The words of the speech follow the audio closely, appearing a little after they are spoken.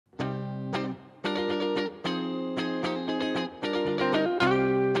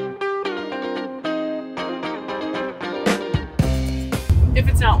if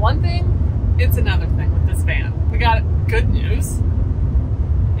it's not one thing, it's another thing with this van. We got good news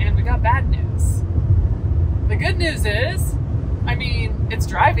and we got bad news. The good news is, I mean, it's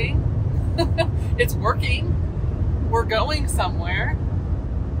driving, it's working, we're going somewhere.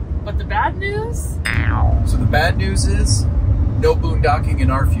 But the bad news? So the bad news is no boondocking in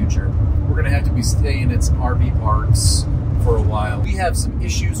our future. We're gonna have to be staying at some RV parks for a while. We have some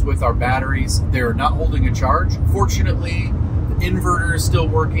issues with our batteries. They're not holding a charge. Fortunately, the inverter is still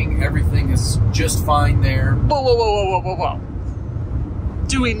working. Everything is just fine there. Whoa, whoa, whoa, whoa, whoa, whoa, whoa.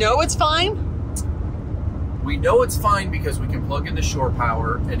 Do we know it's fine? We know it's fine because we can plug in the shore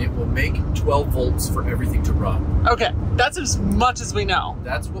power and it will make 12 volts for everything to run. Okay, that's as much as we know.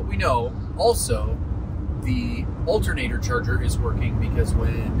 That's what we know. Also, the alternator charger is working because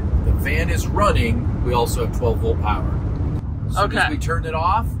when the van is running, we also have 12 volt power. As soon as we turn it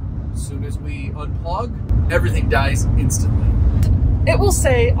off, as soon as we unplug, everything dies instantly. It will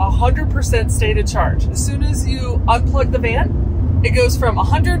say 100% stated charge. As soon as you unplug the van, it goes from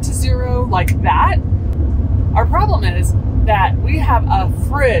 100 to 0 like that. Our problem is that we have a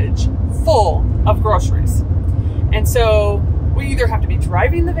fridge full of groceries. And so we either have to be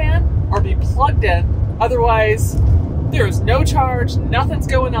driving the van or be plugged in. Otherwise, there's no charge, nothing's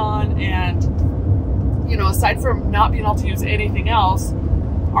going on. And, you know, aside from not being able to use anything else,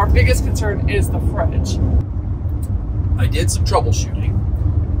 our biggest concern is the fridge. I did some troubleshooting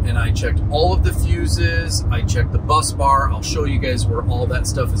and I checked all of the fuses. I checked the bus bar. I'll show you guys where all that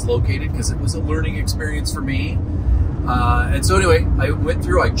stuff is located because it was a learning experience for me. And so anyway, I went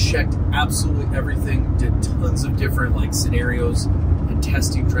through, I checked absolutely everything, did tons of different like scenarios and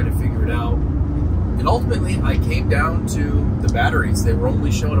testing, trying to figure it out. And ultimately I came down to the batteries. They were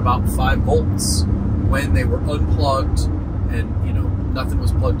only showing about 5 volts when they were unplugged and, you know, nothing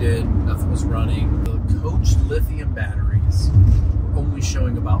was plugged in, nothing was running. The Coach lithium batteries were only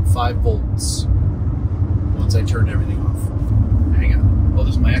showing about 5 volts once I turned everything off. Hang on. Oh,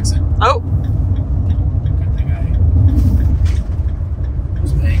 there's my exit. Oh. Good thing I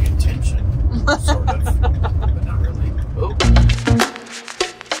was paying attention, sort of, but not really. Oh.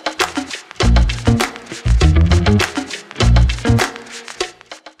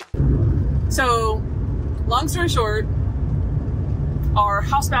 So, long story short, our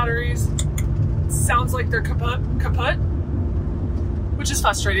house batteries sounds like they're kaput, which is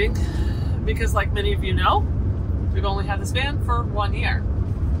frustrating because like many of you know, we've only had this van for 1 year.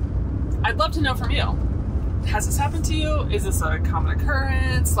 I'd love to know from you, has this happened to you? Is this a common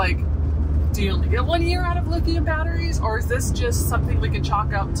occurrence? Like, do you only get 1 year out of lithium batteries, or is this just something we can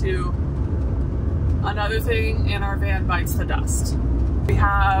chalk up to another thing and our van bites the dust? We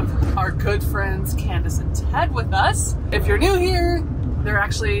have our good friends Candace and Ted with us. If you're new here, they're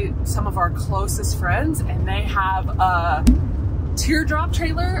actually some of our closest friends, and they have a teardrop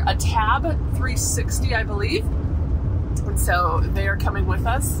trailer, a Tab 360, I believe. And so they are coming with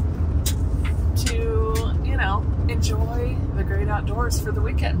us to, you know, enjoy the great outdoors for the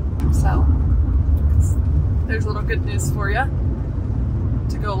weekend. So there's a little good news for you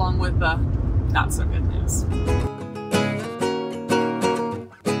to go along with the not so good news.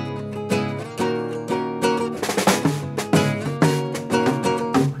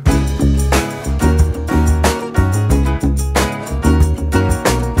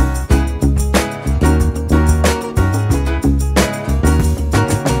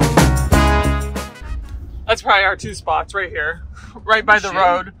 That's probably our 2 spots right here, right by the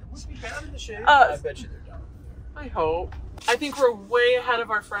road. Would be bad in the shade. I bet you they're down there. I hope. I think we're way ahead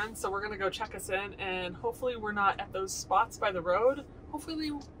of our friends, so we're gonna go check us in, and hopefully we're not at those spots by the road.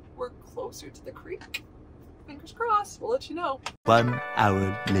 Hopefully we're closer to the creek. Fingers crossed, we'll let you know. 1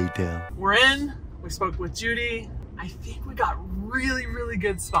 hour later. We're in, we spoke with Judy. I think we got really, really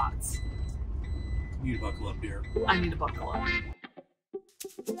good spots. You need to buckle up, dear. I need to buckle up.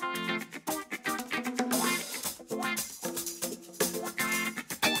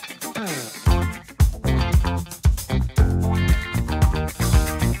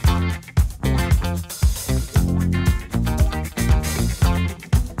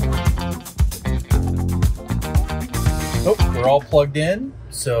 Oh, we're all plugged in,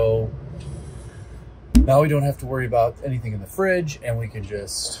 so now we don't have to worry about anything in the fridge, and we can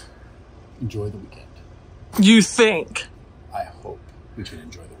just enjoy the weekend. You think? I hope we can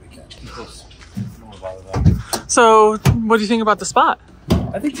enjoy the weekend. Don't worry about that. So, what do you think about the spot?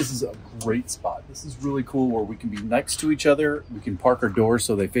 I think this is a great spot. This is really cool where we can be next to each other. We can park our doors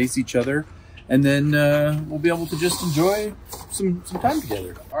so they face each other, and then we'll be able to just enjoy some time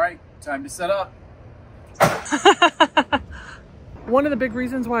together. All right, time to set up. One of the big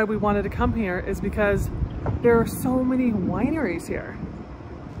reasons why we wanted to come here is because there are so many wineries here.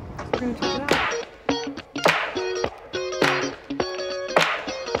 We're gonna check it out.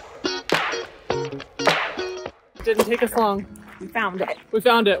 Didn't take us long. We found it. We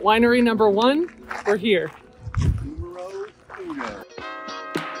found it. Winery number 1. We're here.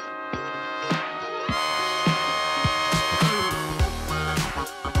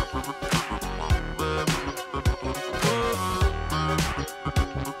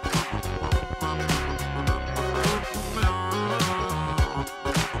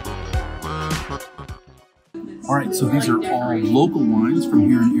 All right, so these are all local wines from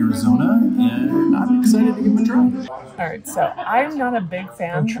here in Arizona, and I'm excited to give them a try. All right, so I'm not a big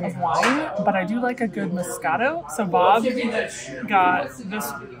fan of wine, but I do like a good Moscato. So Bob got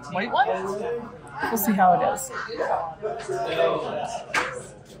this white one. We'll see how it is.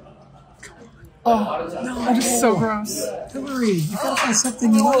 Oh, no, that is so gross. Don't worry, you gotta find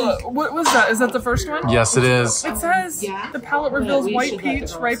something you like. What was that? Is that the first one? Yes, it is. It says the palate reveals white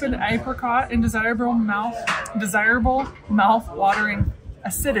peach, ripened apricot, and desirable mouth-watering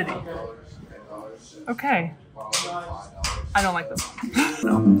acidity. Okay. I don't like this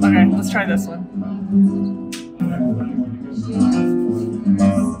one. Okay, let's try this one.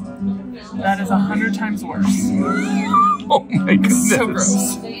 That is 100 times worse. Oh my goodness. So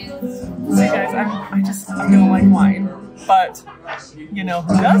gross. See guys, I don't like wine, but you know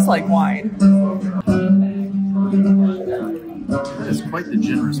who does like wine? That is quite the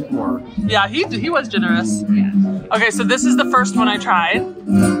generous pour. Yeah, he was generous. Yeah. Okay, so this is the first one I tried.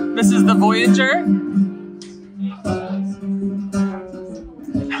 This is the Voyager.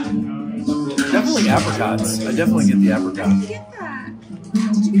 Definitely apricots. I definitely get the apricot. Did you get that?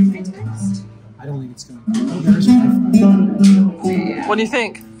 Did you get my text? I don't think it's going to. Oh, there is one. What do you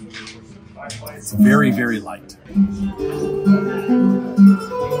think? It's very, very light.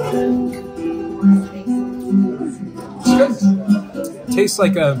 It's good. Tastes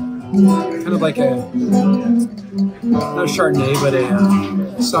like a kind of like a not a Chardonnay, but a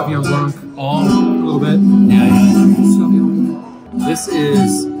Sauvignon Blanc. Oh, A little bit. yeah. Sauvignon. This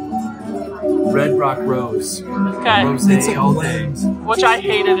is Red Rock Rose. Okay, Rosé all day. which I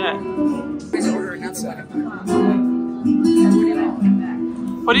hated it.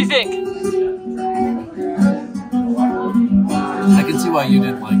 What do you think? I can see why you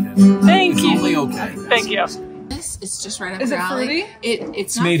didn't like it. Thank It's you. only okay. Thank you. It's just right up Is your it alley. fruity?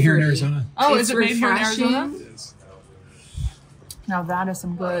 It's not Made here in fruity. Arizona. Oh, It's is it made here in refreshing. Arizona? Now that is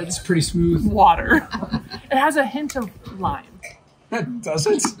some good It's pretty smooth. water. It has a hint of lime. Does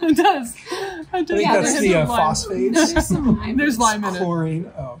it? It does. It I does think have a that's hint the of lime. phosphates. There's some lime. There's lime in it.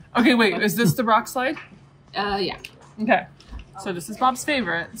 Chlorine. Oh, Okay, wait. Is this the rock slide? Yeah. Okay. So this is Bob's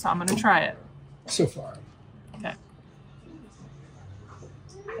favorite, so I'm gonna try it. so far. Okay.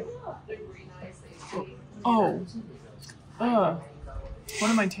 Oh. What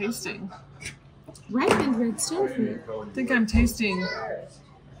am I tasting? Ripened red stone fruit. I think I'm tasting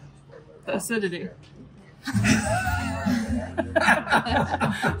the acidity.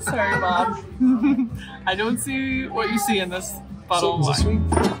 Sorry, Bob. I don't see what you see in this bottle of So, is this wine.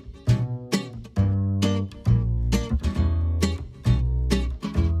 sweet?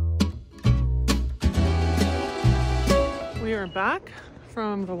 We are back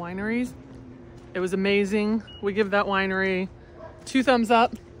from the wineries. It was amazing. We give that winery 2 thumbs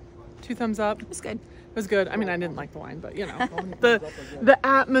up. 2 thumbs up. It It's good. was good. I mean, I didn't like the wine, but you know, the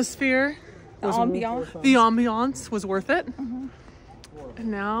atmosphere, The ambiance. the ambiance was worth it. And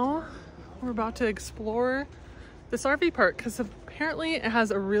now we're about to explore this RV park because apparently it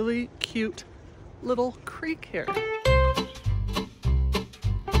has a really cute little creek here.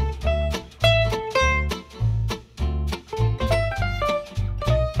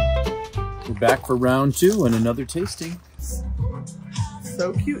 We're back for round 2 and another tasting.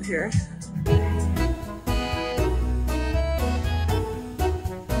 So cute here.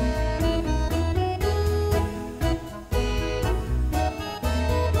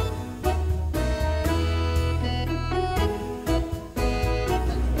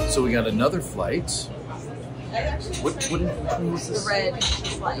 So we got another flight. Which one was this? Red.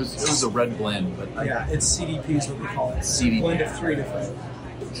 It was a red blend, but Yeah, it's CDP is what we call it. CDP. Blend of 3 different.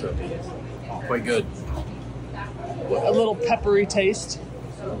 so quite good. A little peppery taste.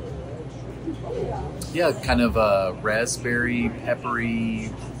 Yeah, kind of raspberry, peppery,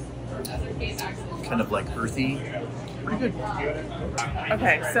 kind of like earthy. Pretty good.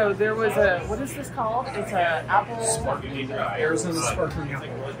 Okay, so there was a, what is this called? It's a apple, Arizona sparkling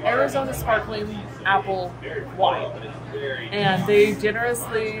apple. Arizona sparkling apple wine. And they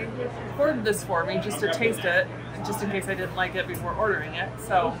generously poured this for me just to taste it, just in case I didn't like it before ordering it.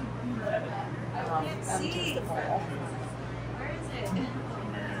 So, let me taste it for you.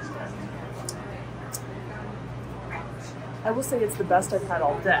 I will say it's the best I've had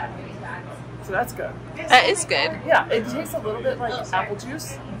all day. So that's good. That is good. Yeah, it tastes a little bit like apple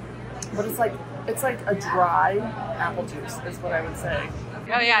juice, but it's like a dry apple juice is what I would say.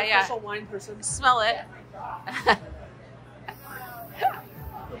 Oh yeah, yeah. Official wine person. Smell it.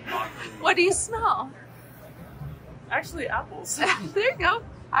 What do you smell? Actually, apples. There you go.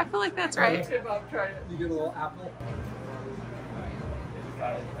 I feel like that's right. Okay, Bob, try it. You get a little apple.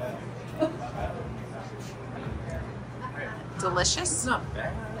 Delicious. It's not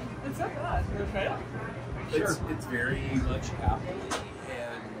bad. It's not bad. You want to try it? It's very much appley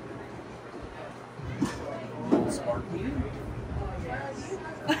and sparkly.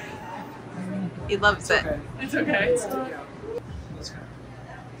 He loves it. It's okay.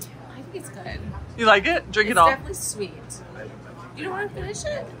 I think it's good. You like it? Drink It's it all. definitely sweet. You don't want to finish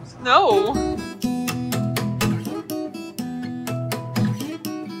it? No.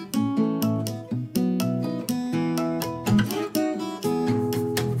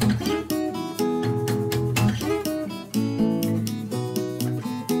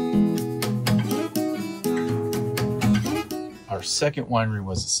 Our second winery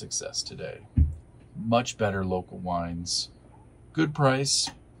was a success today. Much better local wines. Good price.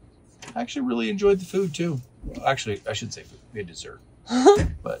 I actually really enjoyed the food too. Well, actually, I should say food. We had dessert.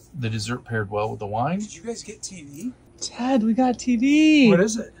 But the dessert paired well with the wine. Did you guys get TV? Dad, we got TV. What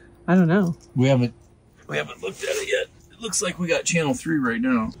is it? I don't know. We haven't looked at it yet. It looks like we got channel 3 right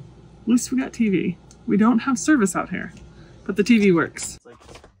now. At least we got TV. We don't have service out here, but the TV works. It's like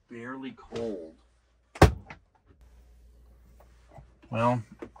barely cold. Well,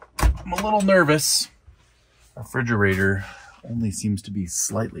 I'm a little nervous. Our refrigerator only seems to be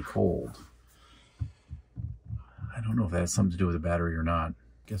slightly cold. I don't know if that has something to do with the battery or not.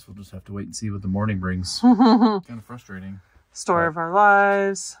 Guess we'll just have to wait and see what the morning brings. Kind of frustrating. Story of our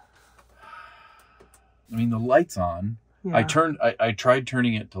lives. I mean, the light's on. Yeah. I tried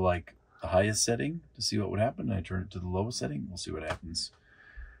turning it to like the highest setting to see what would happen. I turned it to the lowest setting. We'll see what happens.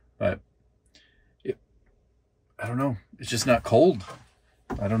 But I don't know. It's just not cold.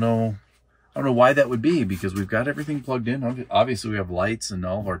 I don't know why that would be, because we've got everything plugged in. Obviously, we have lights and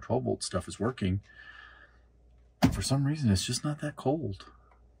all of our 12-volt stuff is working. For some reason, it's just not that cold.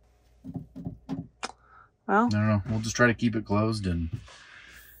 Well, I don't know. We'll just try to keep it closed and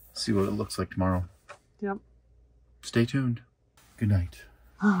see what it looks like tomorrow. Yep. Stay tuned. Good night.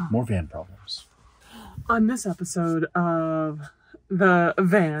 More van problems. On this episode of The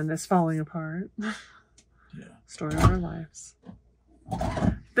Van is Falling Apart. Yeah. Story of our lives.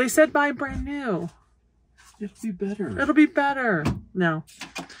 They said buy brand new. It'll be better. It'll be better. No.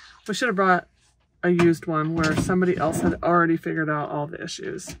 We should have brought a used one where somebody else had already figured out all the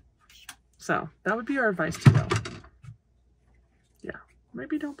issues. So that would be our advice to you. Yeah.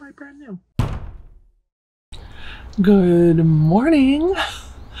 Maybe don't buy brand new. Good morning.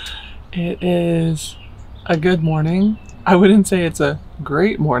 It is a good morning. I wouldn't say it's a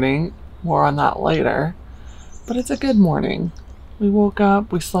great morning. More on that later. But it's a good morning. We woke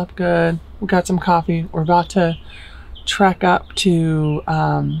up, we slept good, we got some coffee. We're about to trek up to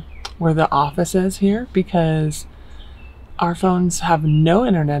where the office is here, because our phones have no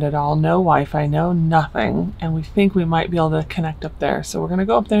internet at all, no Wi-Fi, no nothing, and we think we might be able to connect up there. So we're gonna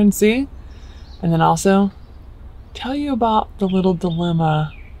go up there and see, and then also tell you about the little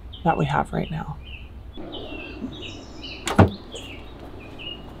dilemma that we have right now.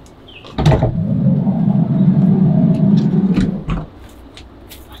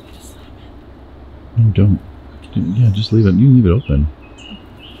 No, don't. Yeah, just leave it. You can leave it open.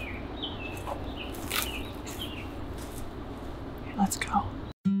 Let's go.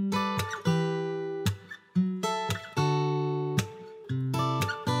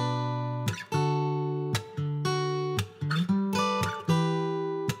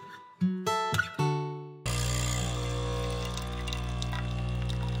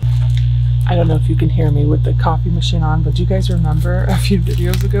 I don't know if you can hear me with the coffee machine on, but do you guys remember a few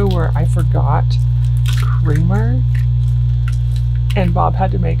videos ago where I forgot creamer? And Bob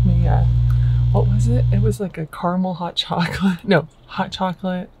had to make me a, what was it? It was like a caramel hot chocolate. No, hot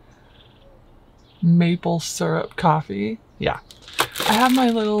chocolate maple syrup coffee. Yeah. I have my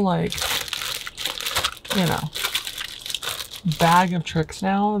little, like, you know, bag of tricks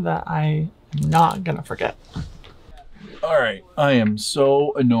now that I'm not gonna forget. All right, I am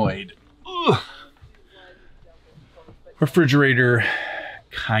so annoyed. Ugh. Refrigerator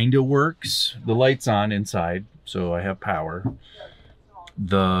kind of works. The light's on inside, so I have power.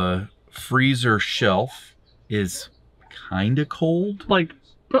 The freezer shelf is kind of cold. But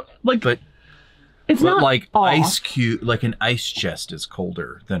it's but not like off. ice cube, like an ice chest is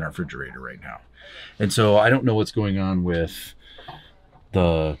colder than our refrigerator right now. And so I don't know what's going on with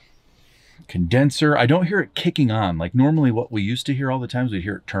the condenser. I don't hear it kicking on. Like normally what we used to hear all the times, we'd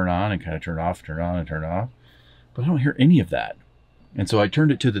hear it turn on and kind of turn off, turn on and turn off. But I don't hear any of that. And so I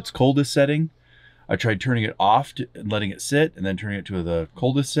turned it to its coldest setting. I tried turning it off and letting it sit and then turning it to the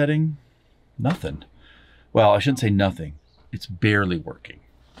coldest setting. Nothing. Well, I shouldn't say nothing. It's barely working.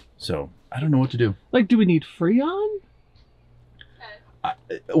 So I don't know what to do. Like, do we need Freon?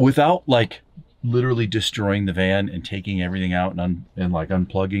 Without like literally destroying the van and taking everything out and like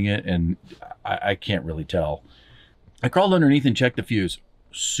unplugging it, and I can't really tell. I crawled underneath and checked the fuse.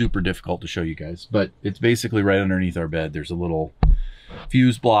 Super difficult to show you guys, but it's basically right underneath our bed. There's a little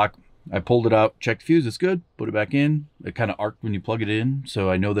fuse block. I pulled it out, checked the fuse, it's good, put it back in. It kind of arced when you plug it in,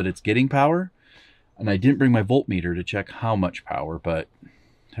 so I know that it's getting power. And I didn't bring my voltmeter to check how much power, but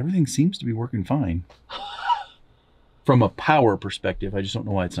everything seems to be working fine. From a power perspective, I just don't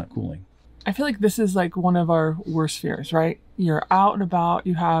know why it's not cooling. I feel like this is like one of our worst fears, right? You're out and about,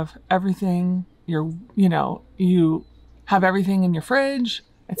 you have everything, you have everything in your fridge,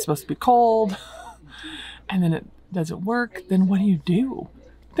 it's supposed to be cold, and then it doesn't work, then what do?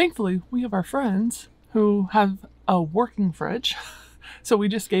 Thankfully, we have our friends who have a working fridge. So we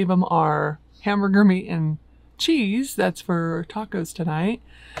just gave them our hamburger meat and cheese. That's for tacos tonight.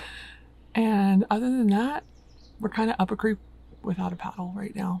 And other than that, we're kind of up a creek without a paddle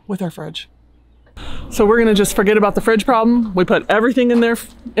right now with our fridge. So we're gonna just forget about the fridge problem. We put everything in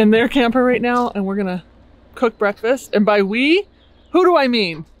their camper right now, and we're gonna cook breakfast. And by we, who do I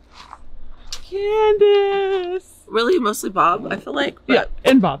mean? Candace. Really, mostly Bob, I feel like. But... Yeah,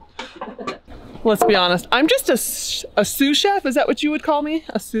 and Bob. Let's be honest. I'm just a sous chef. Is that what you would call me?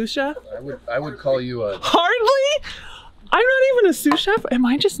 A sous chef? I would call you a... Hardly? I'm not even a sous chef. Am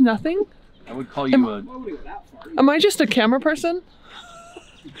I just nothing? I would call you Am I just a camera person?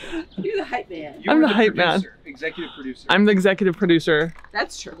 You're the hype man. I'm the hype man. Executive producer. I'm the executive producer.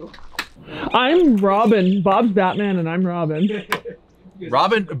 That's true. I'm Robin. Bob's Batman and I'm Robin.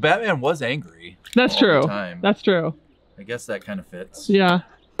 Batman was angry. That's all the true. time. That's true. I guess that kind of fits. Yeah.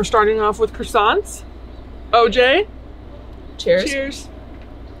 We're starting off with croissants. OJ. Cheers. Cheers.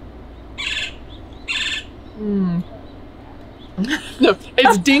 No,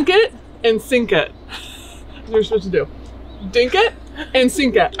 it's dink it and sink it. That's what you're supposed to do. Dink it and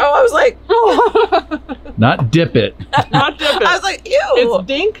sink it. Oh, I was like, Not dip it. Not dip it. I was like, ew. It's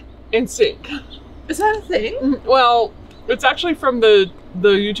dink and sink. Is that a thing? Well, it's actually from the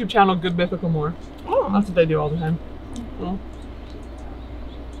YouTube channel Good Mythical More. Oh, that's what they do all the time. Well,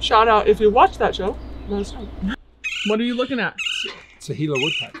 shout out if you watch that show. Let us know. What are you looking at? It's a Gila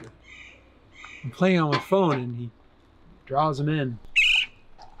woodpecker. I'm playing on my phone and he draws them in.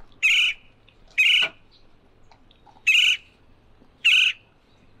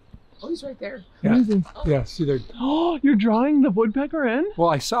 Oh, he's right there. Yeah. Amazing. Yeah, see they're... Oh, you're drawing the woodpecker in? Well,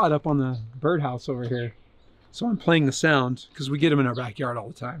 I saw it up on the birdhouse over here. So I'm playing the sound because we get them in our backyard all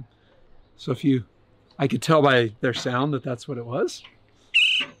the time. So I could tell by their sound that that's what it was.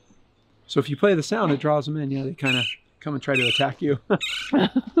 So if you play the sound, it draws them in. Yeah, they kind of come and try to attack you.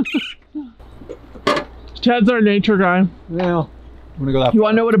 Ted's our nature guy. Well, I'm gonna go that You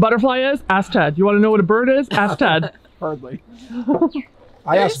want to know what a butterfly is? Ask Ted. You want to know what a bird is? Ask Ted. Hardly.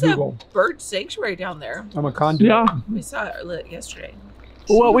 I asked There's Google. a bird sanctuary down there. I'm a conduit. Yeah. We saw it lit yesterday.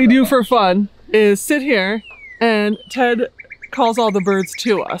 What we do for fun is sit here and Ted calls all the birds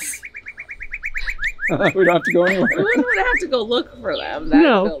to us. We don't have to go anywhere. We wouldn't want to have to go look for them. That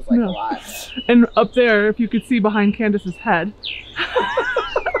No, feels like no. a lot. And up there, if you could see behind Candace's head,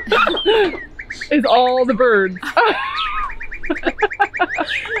 is all the birds.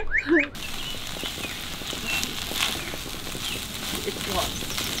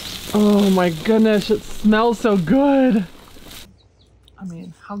 Oh my goodness, it smells so good. I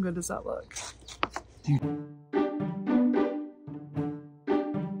mean, how good does that look?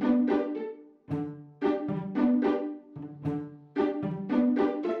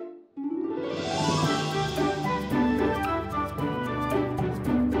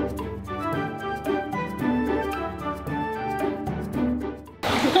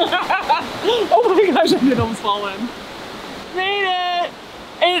 Oh my gosh, I did almost fall in. Made it!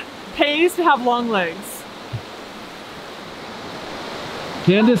 It pays to have long legs.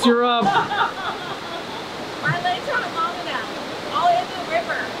 Candace, you're up. My legs aren't long enough. I'll end the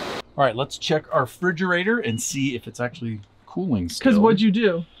river. All right, let's check our refrigerator and see if it's actually cooling still. Because what'd you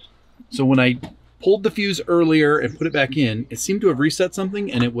do? So when I pulled the fuse earlier and put it back in, it seemed to have reset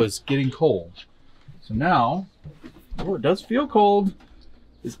something and it was getting cold. So now, oh, it does feel cold.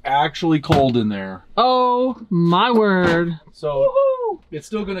 It's actually cold in there. Oh my word. So It's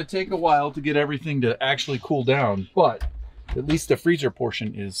still going to take a while to get everything to actually cool down, but at least the freezer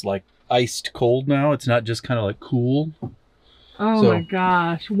portion is like iced cold now. It's not just kind of like cool. Oh my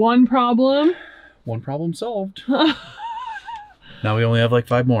gosh. One problem solved. Now we only have like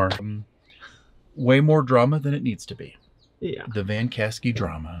 5 more. Way more drama than it needs to be. Yeah. The Vancaskeys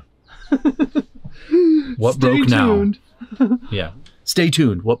drama. What broke now? Yeah. Stay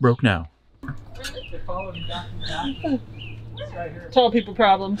tuned. What broke now? Tall people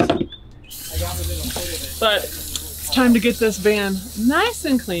problems. But it's time to get this van nice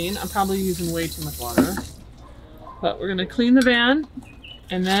and clean. I'm probably using way too much water. But we're gonna clean the van,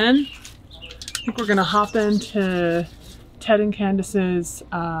 and then I think we're gonna hop into Ted and Candace's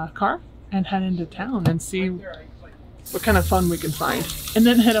car and head into town and see what kind of fun we can find. And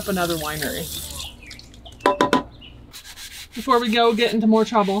then hit up another winery. Before we go get into more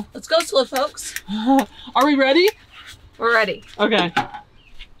trouble. Let's go slow, folks. Are we ready? We're ready. Okay.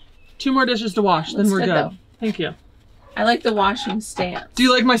 2 more dishes to wash, then we're good. Though. Thank you. I like the washing stance. Do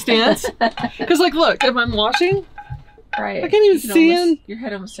you like my stance? Because like, look, if I'm washing, right, I can't even see in. Your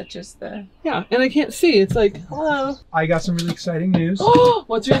head almost touches the... Yeah, and I can't see. It's like, hello. I got some really exciting news. Oh,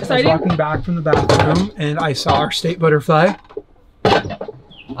 what's your exciting? I was walking back from the bathroom and I saw our state butterfly.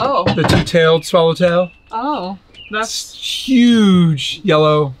 Oh. The two-tailed swallowtail. Oh, that's huge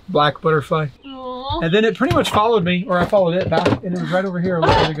yellow black butterfly. Aww. And then it pretty much followed me, or I followed it back, and it was right over here a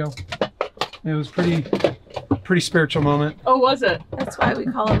little bit ago. It was pretty spiritual moment. Oh, was it? That's why we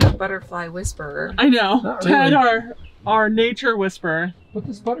call him the butterfly whisperer. I know. Not Ted, really. our nature whisperer. But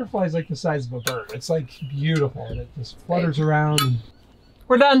this butterfly is like the size of a bird. It's like beautiful, and it just flutters around. And...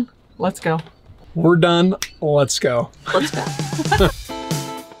 We're done. Let's go. We're done. Let's go. Let's go.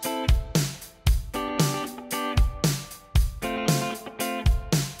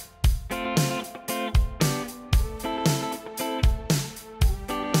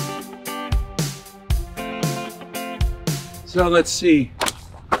 So let's see.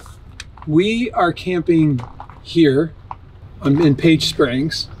 We are camping here in Page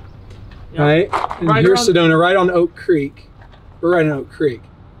Springs, right? And Right here's around... Sedona, right on Oak Creek. We're right on Oak Creek.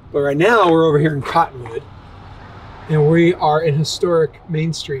 But right now we're over here in Cottonwood. And we are in historic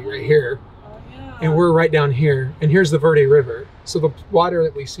Main Street right here. Oh, yeah. And we're right down here. And here's the Verde River. So the water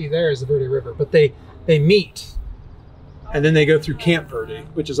that we see there is the Verde River. But they meet. And then they go through Camp Verde,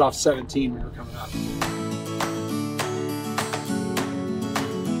 which is off 17 when we're coming up.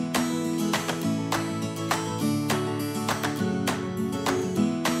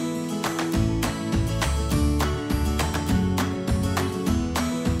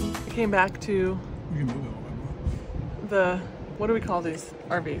 Came back to the, what do we call these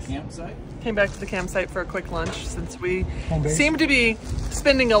RVs? Campsite? Came back to the campsite for a quick lunch since we seem to be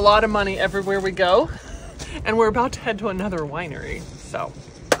spending a lot of money everywhere we go. And we're about to head to another winery. So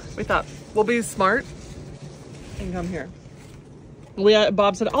we thought we'll be smart and come here.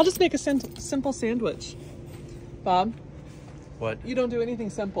 Bob said, I'll just make a simple sandwich. Bob? What? You don't do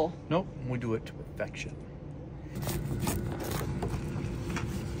anything simple. Nope, we do it to perfection.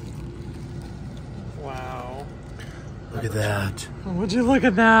 Wow. Look at that. Would you look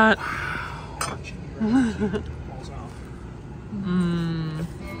at that?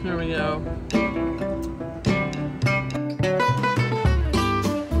 Here we go.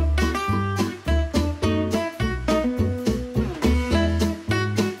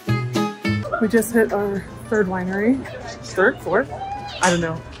 We just hit our 3rd winery. 3rd? 4th? I don't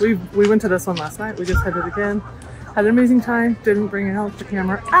know. We went to this one last night. We just hit it again. Had an amazing time. Didn't bring out the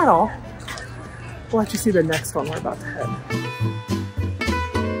camera at all. We'll let you see the next one we're about to head.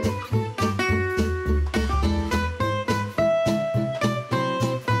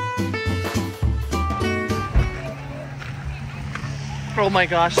 Oh my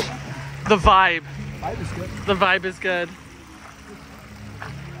gosh, the vibe. The vibe is good.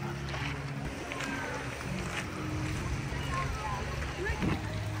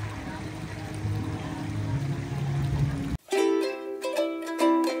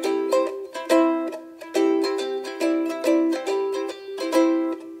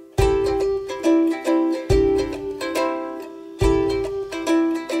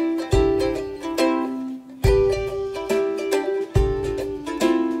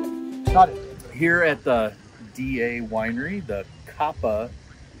 Here at the DA winery, the Kappa,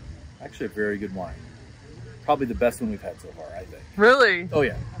 actually a very good wine. Probably the best one we've had so far, I think. Really? Oh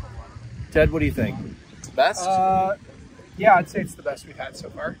yeah. Ted, what do you think? It's the best? Yeah, I'd say it's the best we've had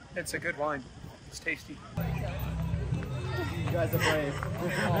so far. It's a good wine. It's tasty. You guys are brave.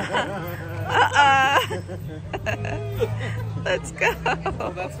 Let's go.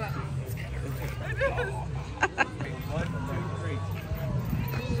 Well, that's not...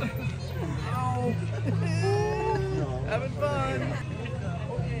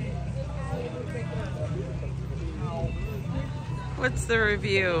 What's the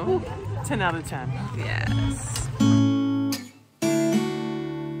review? 10 out of 10. Yes.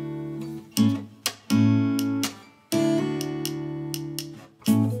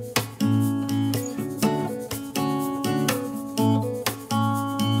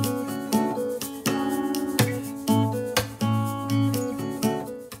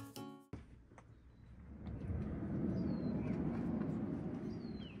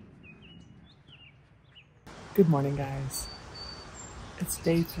 Good morning, guys. It's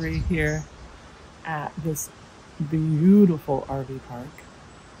day 3 here at this beautiful RV park,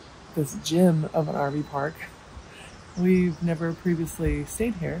 this gem of an RV park. We've never previously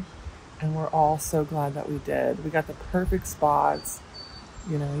stayed here, and we're all so glad that we did. We got the perfect spots.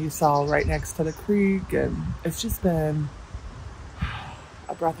 You know, you saw right next to the creek, and it's just been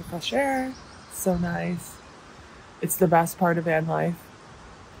a breath of fresh air. So nice. It's the best part of van life.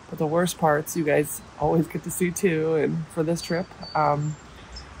 But the worst parts you guys always get to see too. And for this trip,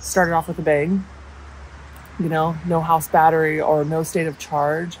 started off with a bang. You know, no house battery or no state of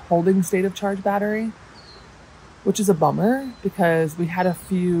charge, holding state of charge battery, which is a bummer because we had a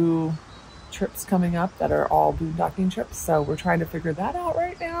few trips coming up that are all boondocking trips. So we're trying to figure that out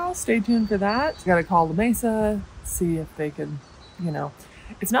right now. Stay tuned for that. We got to call the Mesa, see if they can, you know,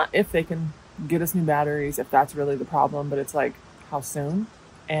 it's not if they can get us new batteries, if that's really the problem, but it's like how soon.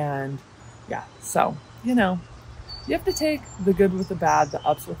 And yeah, so, you know, you have to take the good with the bad, the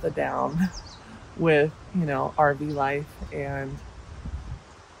ups with the down with, you know, RV life, and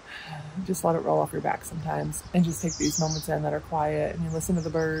just let it roll off your back sometimes and just take these moments in that are quiet and you listen to the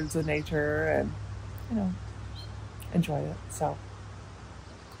birds and nature and, you know, enjoy it. So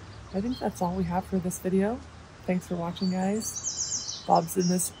I think that's all we have for this video. Thanks for watching, guys. Bob's in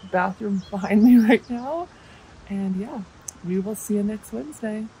this bathroom behind me right now. And yeah, we will see you next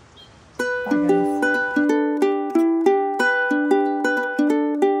Wednesday. Bye, guys.